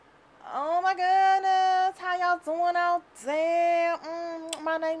y'all doing out there?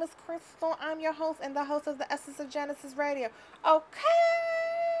 My name is Crystal. I'm your host and the host of the Essence of Genesis Radio. Okay.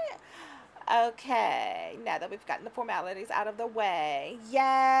 Okay. Now that we've gotten the formalities out of the way,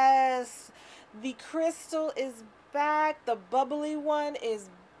 yes, the crystal is back. The bubbly one is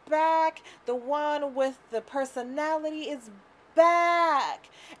back. The one with the personality is back.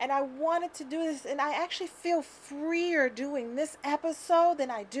 And I wanted to do this, and I actually feel freer doing this episode than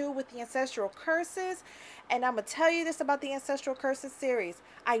I do with the ancestral curses. And I'm gonna tell you this about the ancestral curses series.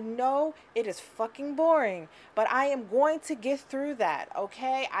 I know it is fucking boring, but I am going to get through that.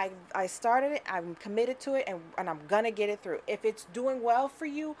 Okay, I started it, I'm committed to it, and I'm gonna get it through. If it's doing well for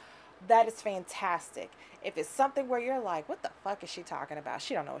you, that is fantastic. If it's something where you're like, what the fuck is she talking about?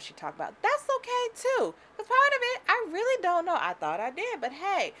 She don't know what she talking about. That's okay too. Because part of it, I really don't know. I thought I did. But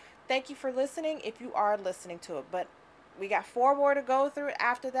hey, thank you for listening if you are listening to it. But we got 4 more to go through.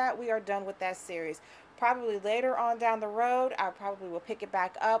 After that, we are done with that series. Probably later on down the road, I probably will pick it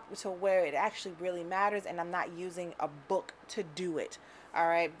back up to where it actually really matters and I'm not using a book to do it. All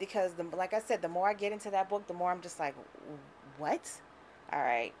right. Because, like I said, the more I get into that book, the more I'm just like, what? All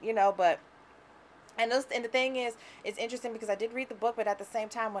right. But and the thing is, it's interesting because I did read the book, but at the same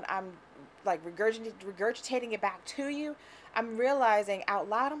time, when I'm like regurgitating it back to you, I'm realizing out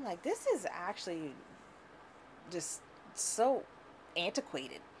loud, I'm like, this is actually just so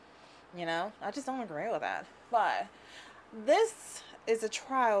antiquated. I just don't agree with that. But this is a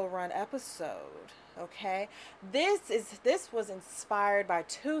trial run episode. Okay, this was inspired by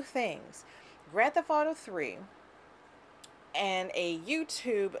two things: Grand Theft Auto 3 and a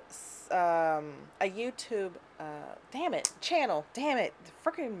YouTube damn it channel, damn it,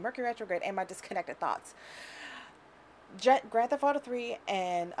 freaking Mercury retrograde and my disconnected thoughts. Grand Theft Auto 3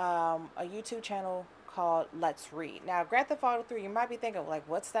 and a YouTube channel called Let's Read. Now, Grand Theft Auto 3, you might be thinking, like,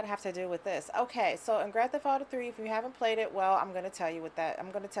 what's that have to do with this? Okay, so in Grand Theft Auto 3, if you haven't played it, well, I'm going to tell you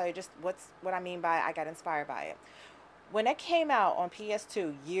I'm going to tell you just what I mean by I got inspired by it. When it came out on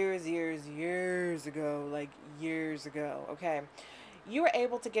PS2 years ago, like years ago, okay, you were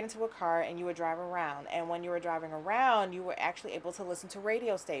able to get into a car and you would drive around. And when you were driving around, you were actually able to listen to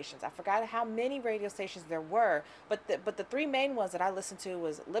radio stations. I forgot how many radio stations there were, but the three main ones that I listened to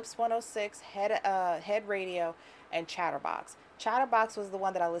was Lips 106, Head Radio, and Chatterbox. Chatterbox was the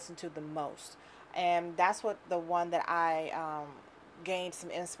one that I listened to the most, and that's what the one that I gained some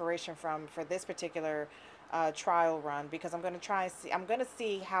inspiration from for this particular trial run, because I'm going to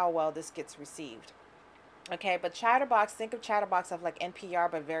see how well this gets received. Okay, but Chatterbox, think of Chatterbox of like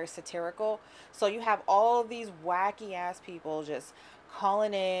NPR, but very satirical. So you have all these wacky ass people just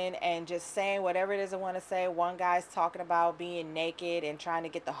calling in and just saying whatever it is they want to say. One guy's talking about being naked and trying to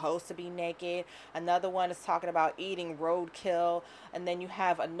get the host to be naked. Another one is talking about eating roadkill. And then you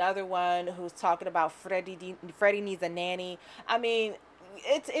have another one who's talking about Freddie needs a nanny. I mean,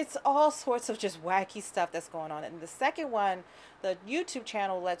 it's all sorts of just wacky stuff that's going on. And the second one, the YouTube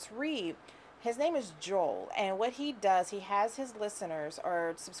channel Let's Read, his name is Joel, and what he does, he has his listeners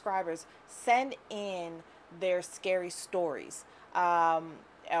or subscribers send in their scary stories,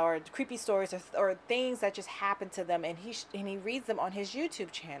 or creepy stories, or things that just happen to them, and he reads them on his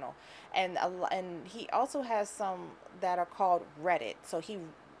YouTube channel, and he also has some that are called Reddit. So he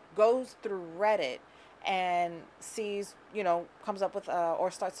goes through Reddit and sees, comes up with or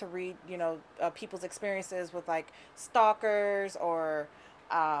starts to read, people's experiences with like stalkers or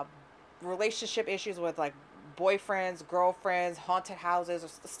uh, relationship issues with like boyfriends, girlfriends, haunted houses, or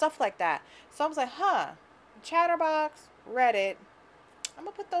stuff like that. So I was like, Chatterbox, Reddit. I'm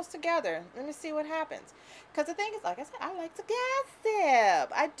gonna put those together. Let me see what happens. Because the thing is, like I said, I like to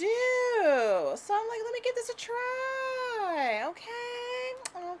gossip. I do. So I'm like, let me give this a try.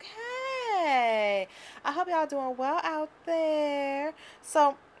 Okay. Okay. I hope y'all doing well out there.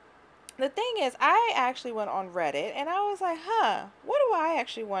 So the thing is, I actually went on Reddit and I was like, what do I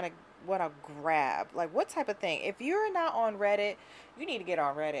actually want to grab? Like, what type of thing? If you're not on Reddit, you need to get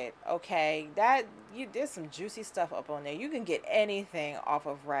on Reddit. Okay, there's some juicy stuff up on there. You can get anything off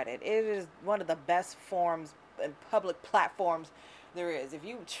of Reddit. It is one of the best forms and public platforms there is. If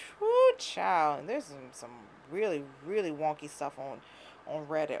you true child, there's some really really wonky stuff on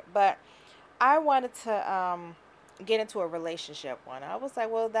Reddit. But I wanted to get into a relationship one. I was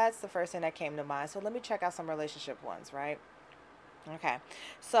like, well, that's the first thing that came to mind. So let me check out some relationship ones, right? Okay,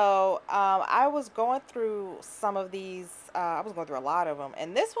 so I was going through some of these. I was going through a lot of them,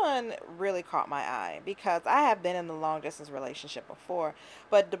 and this one really caught my eye because I have been in a long distance relationship before.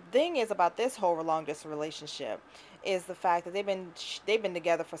 But the thing is about this whole long distance relationship is the fact that they've been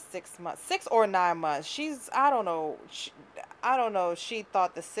together for 6 months, 6 or 9 months. I don't know. I don't know. She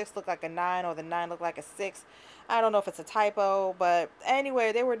thought the 6 looked like a 9 or the 9 looked like a 6. I don't know if it's a typo, but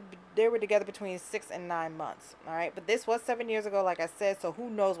anyway, they were together between 6 and 9 months. All right, but this was 7 years ago, like I said. So who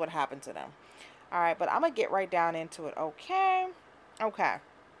knows what happened to them? All right, but I'm gonna get right down into it. Okay, okay.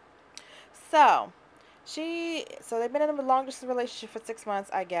 So so they've been in a long distance relationship for 6 months,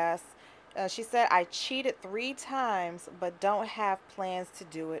 I guess. She said I cheated 3 times, but don't have plans to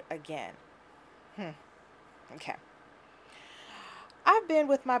do it again. Hmm. Okay. I've been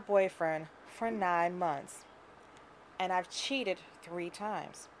with my boyfriend for 9 months, and I've cheated 3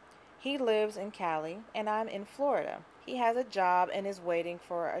 times. He lives in Cali, and I'm in Florida. He has a job and is waiting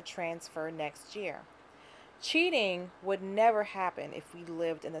for a transfer next year. Cheating would never happen if we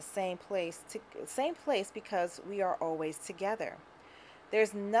lived in the same place because we are always together.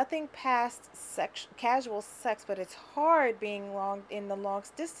 There's nothing past casual sex, but it's hard being long in the long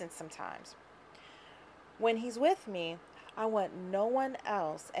distance sometimes. When he's with me, I want no one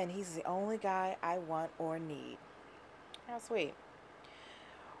else, and he's the only guy I want or need. How sweet.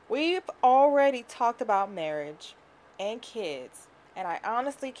 We've already talked about marriage and kids, and I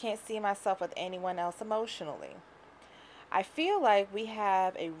honestly can't see myself with anyone else emotionally. I feel like we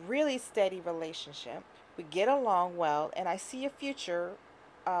have a really steady relationship. We get along well, and I see a future.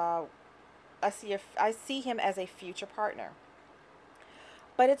 Uh, I see him as a future partner.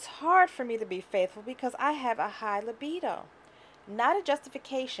 But it's hard for me to be faithful because I have a high libido. Not a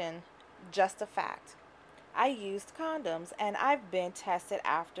justification, just a fact. I used condoms and I've been tested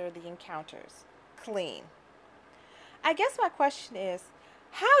after the encounters. Clean. I guess my question is,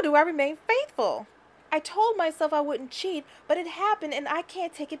 how do I remain faithful? I told myself I wouldn't cheat, but it happened and I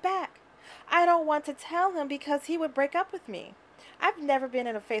can't take it back. I don't want to tell him because he would break up with me. I've never been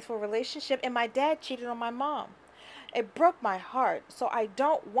in a faithful relationship and my dad cheated on my mom. It broke my heart, so I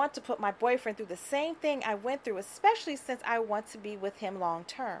don't want to put my boyfriend through the same thing I went through, especially since I want to be with him long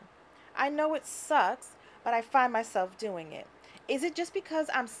term. I know it sucks, but I find myself doing it. Is it just because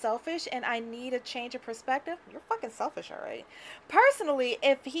I'm selfish and I need a change of perspective? You're fucking selfish, all right? Personally,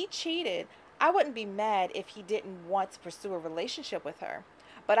 if he cheated, I wouldn't be mad if he didn't want to pursue a relationship with her.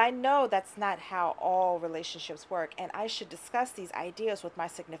 But I know that's not how all relationships work, and I should discuss these ideas with my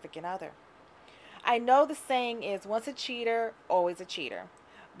significant other. I know the saying is once a cheater, always a cheater.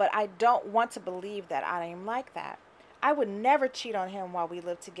 But I don't want to believe that I am like that. I would never cheat on him while we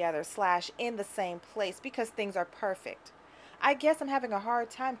live together slash in the same place because things are perfect. I guess I'm having a hard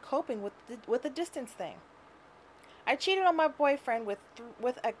time coping with the distance thing. I cheated on my boyfriend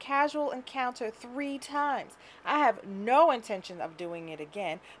with a casual encounter 3 times. I have no intention of doing it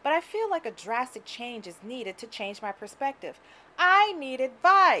again, but I feel like a drastic change is needed to change my perspective. I need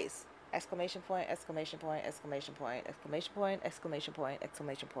advice! Exclamation point, exclamation point, exclamation point, exclamation point, exclamation point,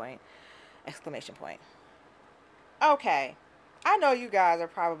 exclamation point, exclamation point. Okay. I know you guys are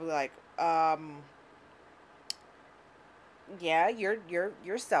probably like, yeah,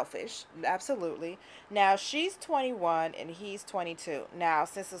 you're selfish. Absolutely. Now she's 21 and he's 22. Now,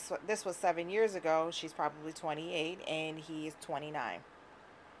 since this was 7 years ago, she's probably 28 and he's 29.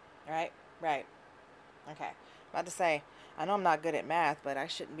 Right? Right. Okay. About to say, I know I'm not good at math, but I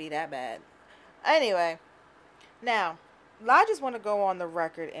shouldn't be that bad. Anyway, now, I just want to go on the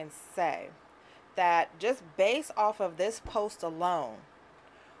record and say that just based off of this post alone,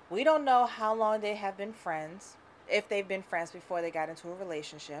 we don't know how long they have been friends, if they've been friends before they got into a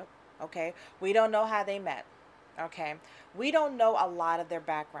relationship. Okay. We don't know how they met. Okay. We don't know a lot of their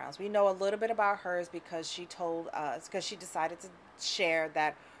backgrounds. We know a little bit about hers because she told us, because she decided to share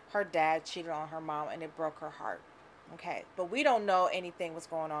that her dad cheated on her mom and it broke her heart. Okay, but we don't know anything what's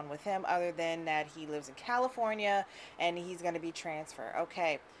going on with him other than that he lives in California and he's going to be transferred.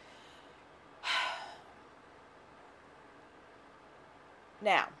 Okay.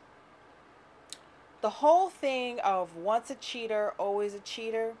 Now, the whole thing of once a cheater, always a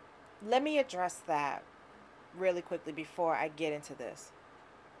cheater, let me address that really quickly before I get into this.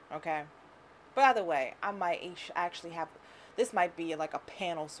 Okay? By the way, I might actually have this might be like a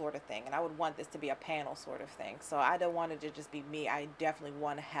panel sort of thing, and I would want this to be a panel sort of thing. So I don't want it to just be me. I definitely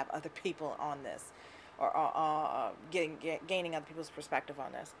want to have other people on this, or gaining other people's perspective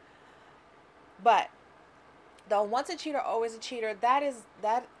on this. But the once a cheater, always a cheater. That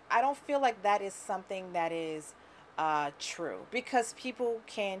I don't feel like that is something that is true because people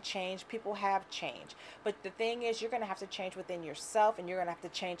can change. People have changed, but the thing is, you're gonna have to change within yourself, and you're gonna have to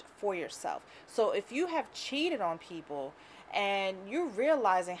change for yourself. So if you have cheated on people, and you're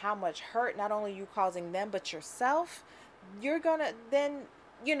realizing how much hurt not only you causing them but yourself, you're gonna then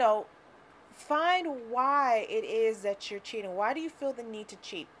you know find why it is that you're cheating. Why do you feel the need to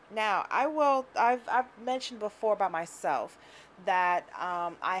cheat? Now, I've mentioned before about myself that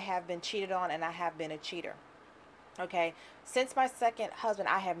I have been cheated on and I have been a cheater. Okay. Since my second husband,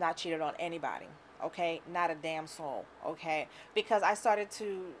 I have not cheated on anybody. Okay. Not a damn soul. Okay. Because I started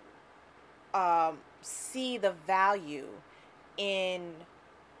to see the value in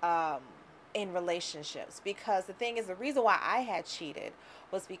um, in relationships. Because the thing is, the reason why I had cheated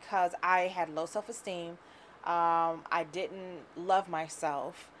was because I had low self esteem. I didn't love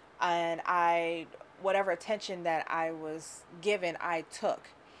myself, and I whatever attention that I was given, I took,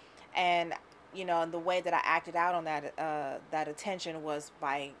 and the way that I acted out on that attention was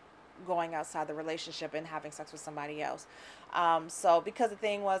by going outside the relationship and having sex with somebody else. So because the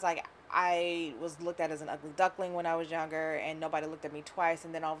thing was like I was looked at as an ugly duckling when I was younger, and nobody looked at me twice.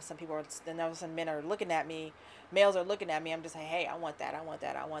 And then all of a sudden, then all of a sudden, men are looking at me, males are looking at me. I'm just like, hey, I want that, I want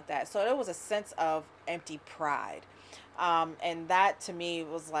that, I want that. So there was a sense of empty pride, and that to me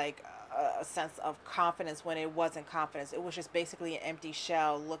was like a sense of confidence when it wasn't confidence. It was just basically an empty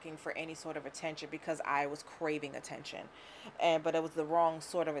shell looking for any sort of attention because I was craving attention, and but it was the wrong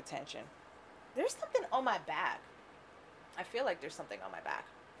sort of attention. There's something on my back. I feel like there's something on my back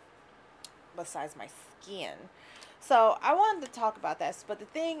besides my skin. So I wanted to talk about that. But the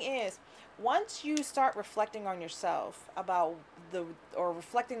thing is, once you start reflecting on yourself about or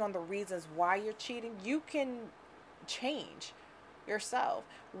reflecting on the reasons why you're cheating, you can change yourself.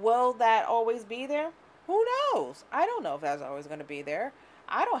 Will that always be there? Who knows? I don't know if that's always going to be there.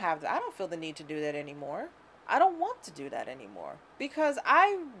 I don't feel the need to do that anymore. I don't want to do that anymore because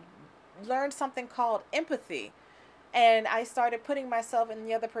I learned something called empathy, and I started putting myself in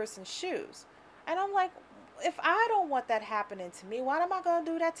the other person's shoes. And I'm like, if I don't want that happening to me, why am I going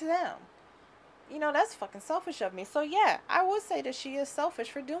to do that to them? That's fucking selfish of me. So, yeah, I would say that she is selfish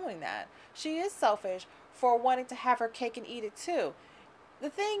for doing that. She is selfish for wanting to have her cake and eat it too. The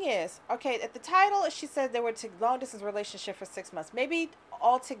thing is, okay, at the title, she said they were to long distance relationship for 6 months. Maybe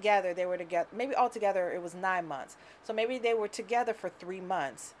altogether they were together. Maybe altogether it was 9 months. So maybe they were together for 3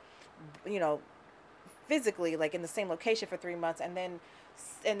 months. You know, physically, like in the same location for 3 months, and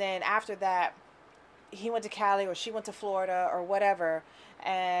then after that, he went to Cali or she went to Florida or whatever,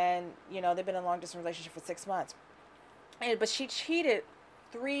 and they've been in a long distance relationship for 6 months, but she cheated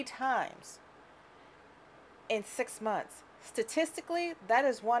 3 times in 6 months. Statistically, that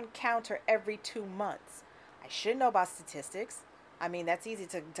is one counter every 2 months. I should know about statistics. I mean, that's easy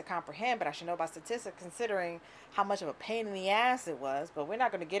to comprehend, but I should know about statistics considering how much of a pain in the ass it was. But we're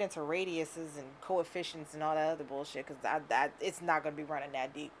not going to get into radiuses and coefficients and all that other bullshit because that it's not going to be running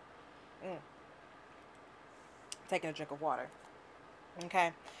that deep. Mm. Taking a drink of water.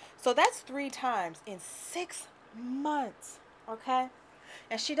 Okay. So that's 3 times in 6 months. Okay.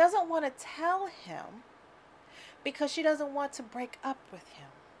 And she doesn't want to tell him because she doesn't want to break up with him.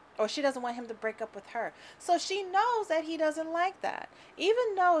 Or she doesn't want him to break up with her. So she knows that he doesn't like that.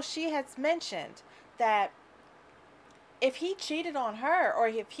 Even though she has mentioned that if he cheated on her or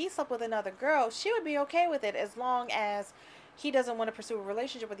if he slept with another girl, she would be okay with it as long as he doesn't want to pursue a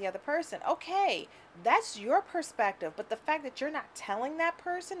relationship with the other person. Okay, that's your perspective. But the fact that you're not telling that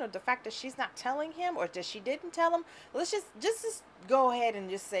person, or the fact that she's not telling him, or that she didn't tell him, let's just go ahead and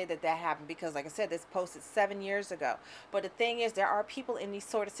just say that happened. Because like I said, this posted 7 years ago. But the thing is, there are people in these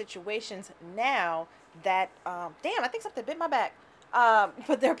sort of situations now that, damn, I think something bit my back.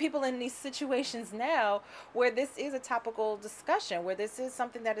 But there are people in these situations now where this is a topical discussion, where this is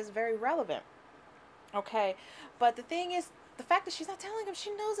something that is very relevant. Okay, but the thing is, the fact that she's not telling him,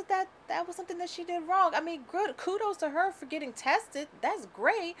 she knows that was something that she did wrong. I mean, good, kudos to her for getting tested. That's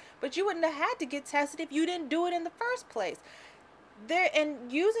great, but you wouldn't have had to get tested if you didn't do it in the first place.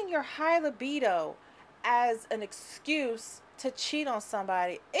 And using your high libido as an excuse to cheat on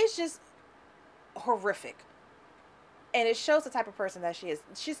somebody is just horrific. And it shows the type of person that she is.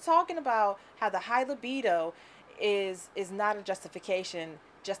 She's talking about how the high libido is not a justification,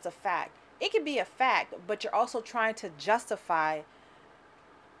 just a fact. It can be a fact, but you're also trying to justify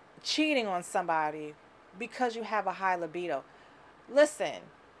cheating on somebody because you have a high libido. Listen,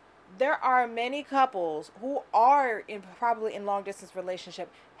 there are many couples who are probably in long distance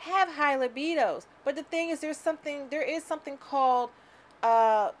relationship have high libidos, but the thing is, there is something called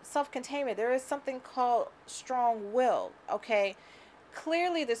self containment. There is something called strong will. Okay,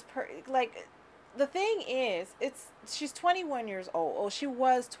 clearly like the thing is, she's 21 years old. Oh, she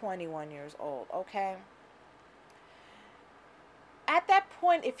was 21 years old, okay? At that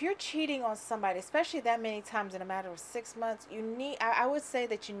point, if you're cheating on somebody, especially that many times in a matter of 6 months, I would say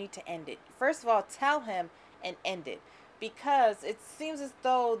that you need to end it. First of all, tell him and end it. Because it seems as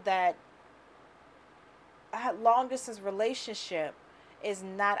though that a long distance relationship is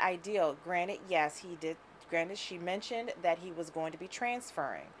not ideal. Granted, yes, he did. Granted, she mentioned that he was going to be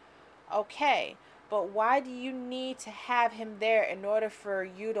transferring. Okay, but why do you need to have him there in order for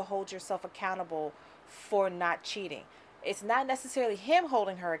you to hold yourself accountable for not cheating? It's not necessarily him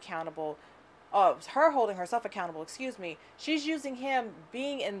holding her accountable, her holding herself accountable, excuse me. She's using him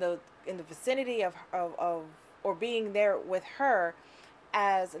being in the vicinity of or being there with her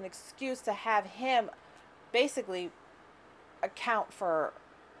as an excuse to have him basically account for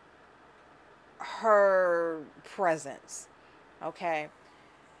her presence. Okay.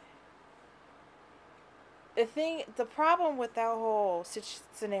 The problem with that whole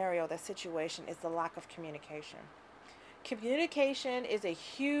scenario, that situation, is the lack of communication. Communication is a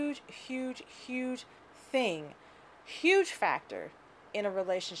huge, huge, huge thing, huge factor in a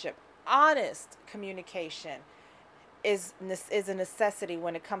relationship. Honest communication is a necessity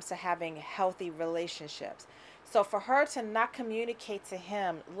when it comes to having healthy relationships. So for her to not communicate to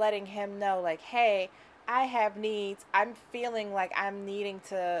him, letting him know like, "Hey, I have needs. I'm feeling like I'm needing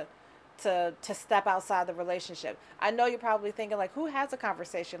to step outside the relationship." I know you're probably thinking like, "Who has a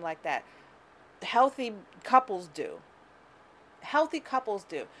conversation like that?" Healthy couples do. Healthy couples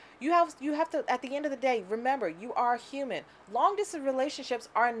do. You have to, at the end of the day, remember, you are human. Long distance relationships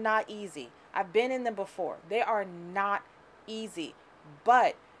are not easy. I've been in them before. They are not easy.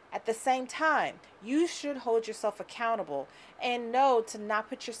 But at the same time, you should hold yourself accountable and know to not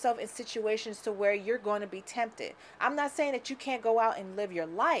put yourself in situations to where you're going to be tempted. I'm not saying that you can't go out and live your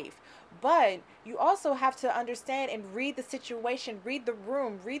life, but you also have to understand and read the situation, read the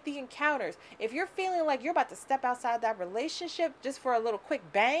room, read the encounters. If you're feeling like you're about to step outside that relationship just for a little quick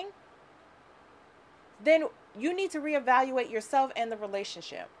bang, then you need to reevaluate yourself and the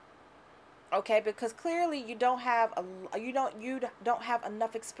relationship. Okay, because clearly you don't have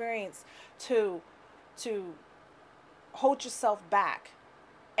enough experience to to hold yourself back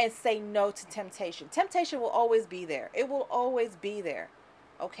and say no to temptation. Temptation will always be there. It will always be there.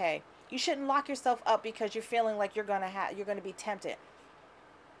 Okay? You shouldn't lock yourself up because you're feeling like you're going to be tempted.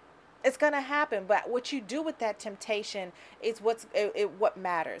 It's going to happen, but what you do with that temptation is what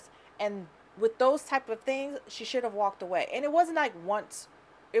matters. And with those type of things, she should have walked away. And it wasn't like once,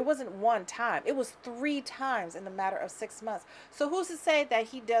 it wasn't one time. It was 3 times in the matter of 6 months. So who's to say that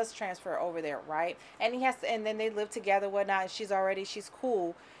he does transfer over there, right? And he has to, and then they live together, whatnot. And she's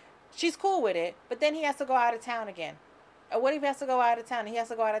cool. She's cool with it. But then he has to go out of town again. Or what if he has to go out of town? He has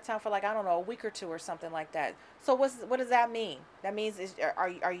to go out of town for like, I don't know, a week or two or something like that. So what does that mean? That means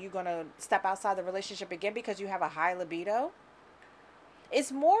are you gonna step outside the relationship again because you have a high libido? It's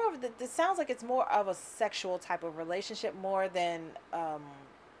more of the. It sounds like it's more of a sexual type of relationship more than a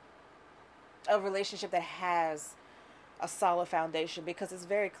relationship that has a solid foundation, because it's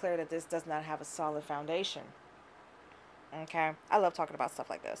very clear that this does not have a solid foundation. Okay, I love talking about stuff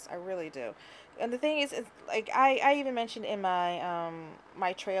like this. I really do. And the thing is, it's like I even mentioned in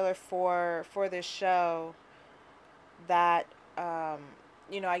my trailer for this show that I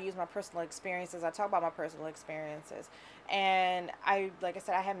use my personal experiences. I talk about my personal experiences, and like I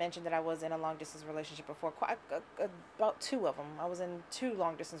said, I had mentioned that I was in a long distance relationship before. About 2 of them. I was in 3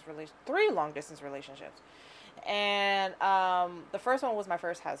 long distance relationships, and the first one was my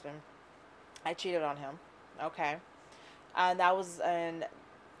first husband. I cheated on him. Okay, and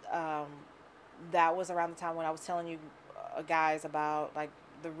um, that was around the time when I was telling you guys about like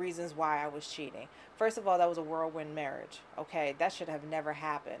the reasons why I was cheating. First of all, that was a whirlwind marriage. Okay, that should have never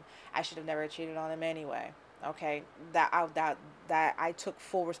happened. I should have never cheated on him anyway. Okay, that I took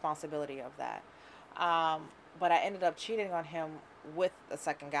full responsibility of that. Um, but I ended up cheating on him with a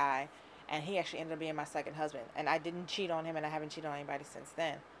second guy, and he actually ended up being my second husband. And I didn't cheat on him, and I haven't cheated on anybody since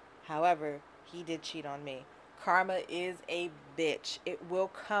then. However, he did cheat on me. Karma is a bitch. It will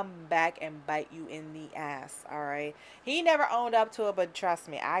come back and bite you in the ass, all right? He never owned up to it, but trust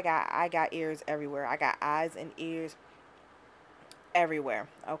me, I got ears everywhere. I got eyes and ears everywhere.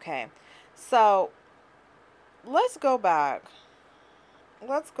 Okay. So, let's go back.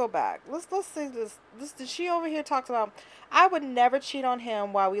 Let's go back. Let's see this she over here talks about I would never cheat on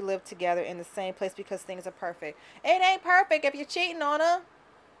him while we live together in the same place because things are perfect. It ain't perfect if you're cheating on him.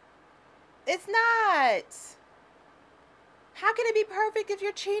 It's not. How can it be perfect if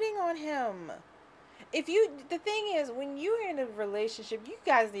you're cheating on him? The thing is, when you're in a relationship, you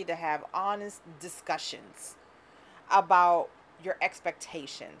guys need to have honest discussions about your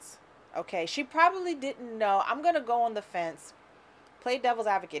expectations. Okay? She probably didn't know. I'm going to go on the fence, play devil's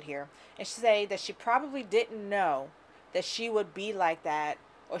advocate here, and say that she probably didn't know that she would be like that,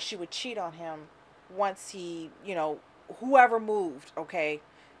 or she would cheat on him once he, whoever moved, okay?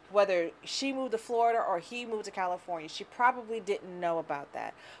 Whether she moved to Florida or he moved to California, she probably didn't know about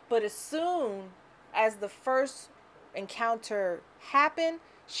that. But as soon as the first encounter happened,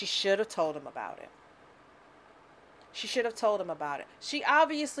 she should have told him about it. She should have told him about it. She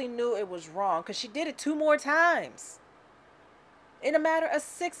obviously knew it was wrong because she did it 2 more times in a matter of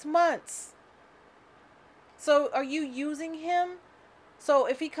 6 months. So are you using him? So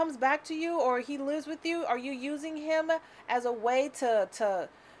if he comes back to you or he lives with you, are you using him as a way to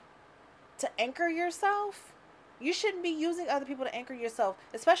anchor yourself? You shouldn't be using other people to anchor yourself,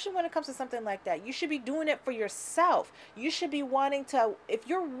 especially when it comes to something like that. You should be doing it for yourself. You should be wanting to, if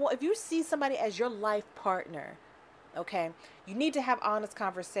you see somebody as your life partner, okay, you need to have honest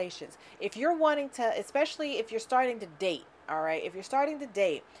conversations. If you're wanting to, especially if you're starting to date, all right, if you're starting to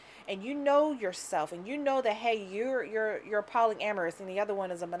date and you know yourself and you know that, hey, you're polyamorous and the other one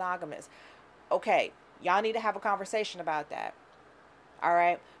is a monogamous, okay, y'all need to have a conversation about that. All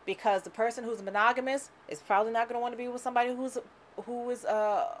right, because the person who's monogamous is probably not going to want to be with somebody who is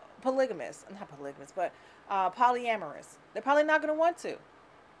polygamous, not polygamous, but polyamorous. They're probably not going to want to.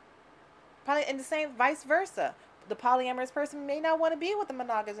 Probably, and the same vice versa. The polyamorous person may not want to be with the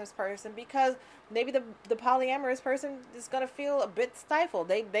monogamous person because maybe the polyamorous person is going to feel a bit stifled.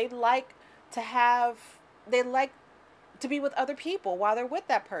 They like to have they like to be with other people while they're with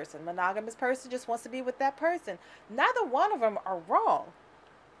that person. Monogamous person just wants to be with that person. Neither one of them are wrong.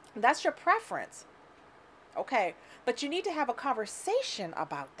 That's your preference. Okay, but you need to have a conversation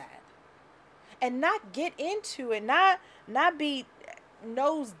about that and not get into it, not be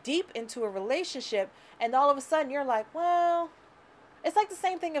nose deep into a relationship and all of a sudden you're like, well, it's like the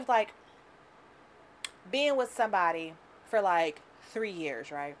same thing of like being with somebody for like 3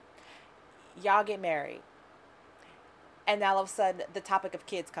 years, right? Y'all get married. And now all of a sudden the topic of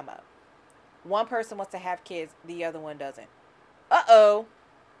kids come up. One person wants to have kids, the other one doesn't. Uh-oh.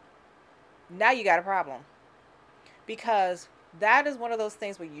 Now you got a problem. Because that is one of those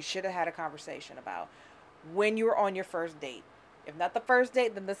things where you should have had a conversation about when you were on your first date. If not the first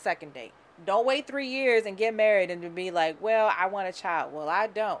date, then the second date. Don't wait 3 years and get married and to be like, well, I want a child. Well, I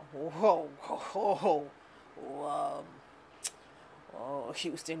don't. Whoa, whoa, whoa. Oh,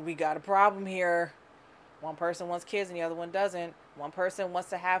 Houston, we got a problem here. One person wants kids and the other one doesn't. One person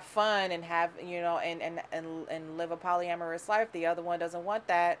wants to have fun and have, and live a polyamorous life. The other one doesn't want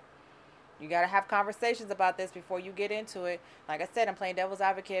that. You got to have conversations about this before you get into it. Like I said, I'm playing devil's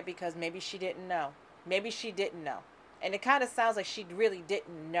advocate because maybe she didn't know. Maybe she didn't know. And it kind of sounds like she really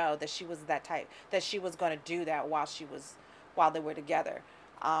didn't know that she was that type, that she was going to do that while they were together.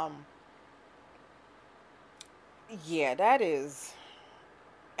 Yeah, that is.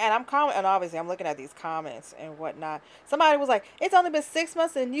 And and obviously I'm looking at these comments and whatnot. Somebody was like, it's only been 6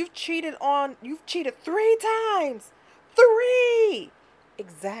 months and you've cheated 3 times. 3.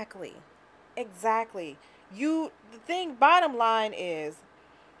 Exactly. The thing, bottom line is,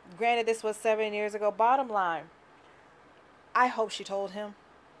 granted this was 7 years ago, bottom line, I hope she told him.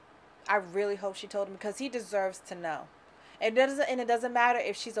 I really hope she told him because he deserves to know. And it doesn't matter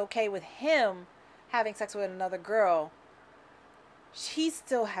if she's okay with him having sex with another girl. He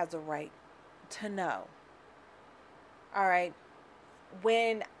still has a right to know. All right.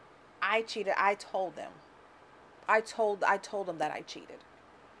 When I cheated, I told them. I told them that I cheated.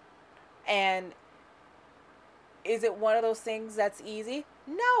 And is it one of those things that's easy?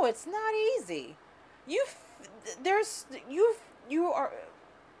 No, it's not easy. There's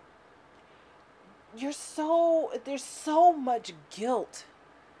so much guilt.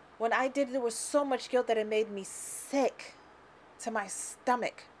 When I did it, there was so much guilt that it made me sick to my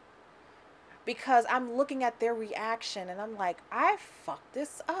stomach. Because I'm looking at their reaction and I'm like, I fucked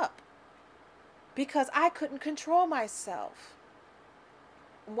this up. Because I couldn't control myself.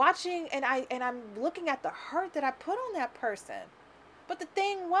 Watching and I'm looking at the hurt that I put on that person. But the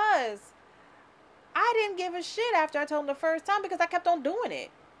thing was, I didn't give a shit after I told him the first time because I kept on doing it.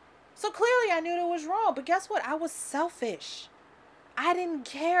 So clearly I knew it was wrong. But guess what? I was selfish. I didn't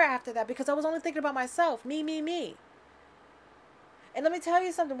care after that because I was only thinking about myself. Me. And let me tell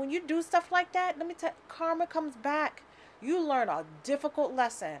you something. When you do stuff like that, karma comes back. You learn a difficult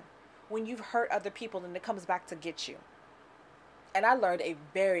lesson when you've hurt other people and it comes back to get you. And I learned a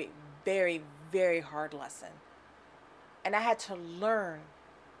very, very, very hard lesson. And I had to learn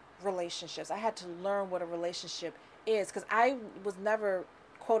relationships. I had to learn what a relationship is because I was never,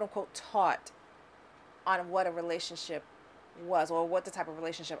 quote unquote, taught on what a relationship was or what the type of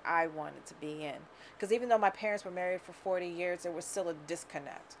relationship I wanted to be in. Because even though my parents were married for 40 years, there was still a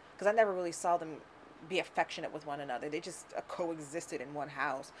disconnect. Because I never really saw them be affectionate with one another. They just coexisted in one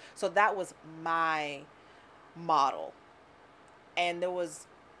house. So that was my model. And there was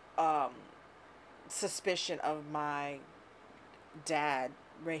um, suspicion of my dad,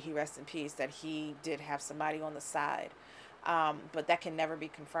 may he rest in peace, that he did have somebody on the side. But that can never be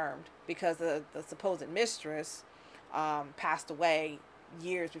confirmed because the supposed mistress passed away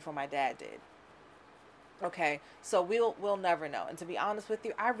years before my dad did. Okay, so we'll never know. And to be honest with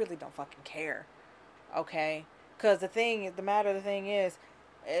you, I really don't fucking care. Okay, because the thing is,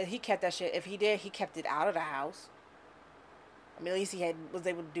 he kept that shit. If he did, he kept it out of the house. I mean, at least was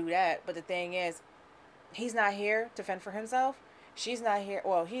able to do that. But the thing is, he's not here to fend for himself. She's not here.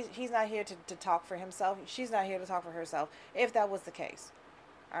 Well, he's not here to talk for himself. She's not here to talk for herself. If that was the case,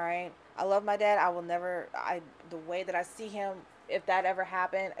 all right. I love my dad. I will never. The way that I see him, if that ever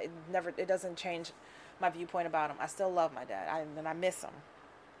happened, it doesn't change my viewpoint about him. I still love my dad. And I miss him.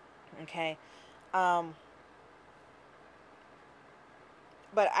 Okay. Um,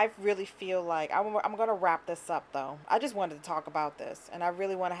 but I really feel like I'm going to wrap this up, though. I just wanted to talk about this, and I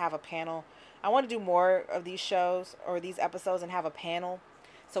really want to have a panel. I want to do more of these shows or these episodes and have a panel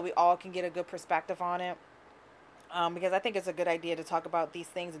so we all can get a good perspective on it. Because I think it's a good idea to talk about these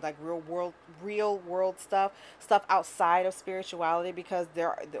things and like real world stuff outside of spirituality, because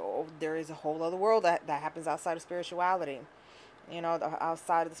there is a whole other world that happens outside of spirituality,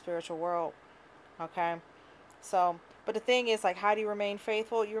 outside of the spiritual world. Okay. So, but the thing is, like, how do you remain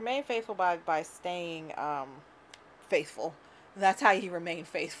faithful? You remain faithful by staying faithful. That's how you remain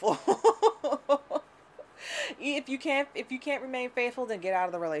faithful. If you can't remain faithful, then get out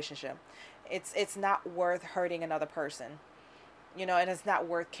of the relationship. It's not worth hurting another person, and it's not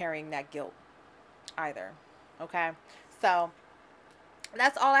worth carrying that guilt either. Okay, so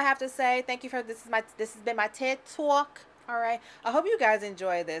that's all I have to say. Thank you for this has been my TED talk. All right. I hope you guys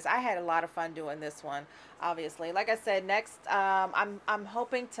enjoy this. I had a lot of fun doing this one. Obviously, like I said, next I'm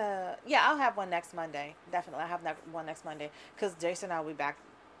hoping to, yeah, I'll have one next Monday. Definitely, I'll have one next Monday because Jason and I will be back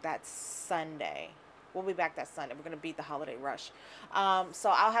that Sunday. We'll be back that Sunday. We're gonna beat the holiday rush. So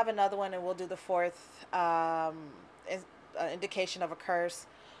I'll have another one, and we'll do the fourth indication of a curse.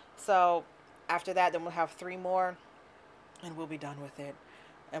 So after that, then we'll have three more, and we'll be done with it,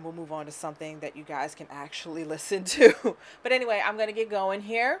 and we'll move on to something that you guys can actually listen to. But anyway, I'm going to get going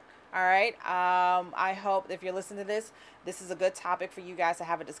here. All right. I hope if you're listening to this is a good topic for you guys to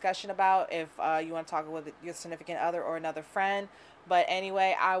have a discussion about if you want to talk with your significant other or another friend. But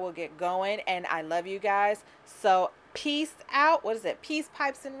anyway, I will get going, and I love you guys. So peace out. What is it? Peace,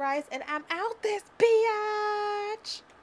 pipes, and rice. And I'm out this biatch.